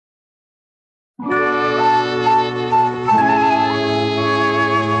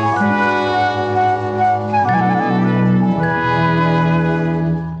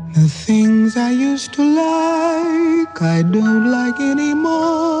like I don't like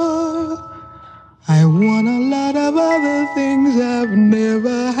anymore. I want a lot of other things I've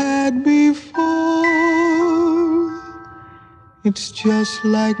never had before. It's just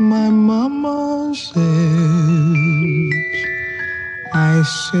like my mama says. I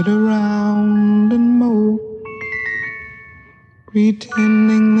sit around and mope,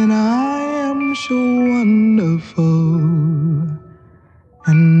 pretending that I am so wonderful,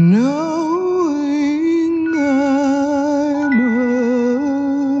 and knowing I'm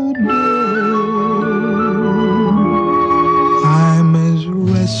adored. I'm as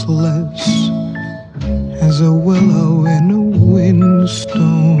restless as a willow in a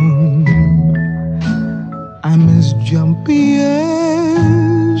windstorm. I'm as jumpy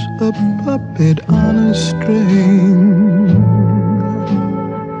as a puppet on a string.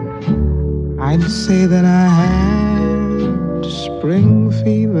 I'd say that I had spring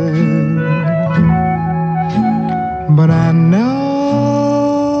fever, but I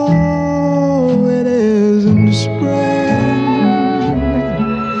know it isn't spring.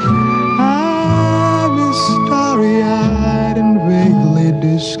 I'm as starry-eyed and vaguely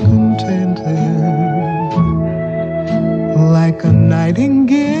discontented, like a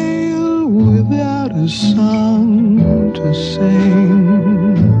nightingale without a song to sing.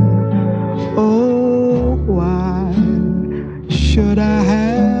 Oh, why should I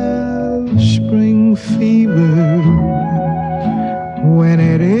have spring fever when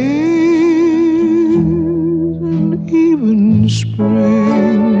it isn't even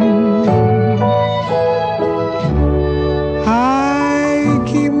spring? I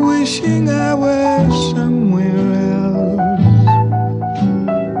keep wishing I were somewhere else,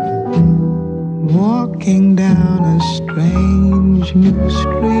 walking down a strange new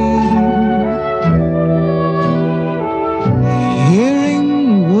street, hearing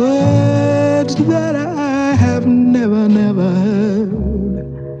words that I have never heard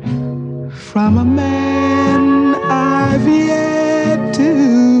from a man I've yet to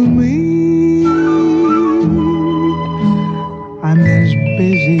meet. I'm as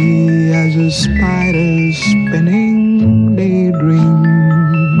busy as a spider spinning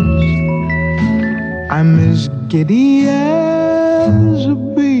daydreams. I'm as giddy as a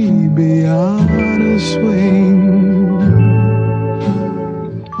baby on a swing.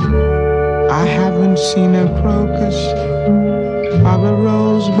 I haven't seen a crocus or a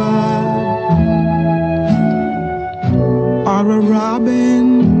rosebud or a robin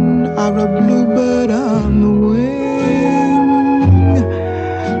or a bluebird on the wing,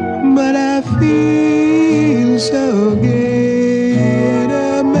 but I feel so good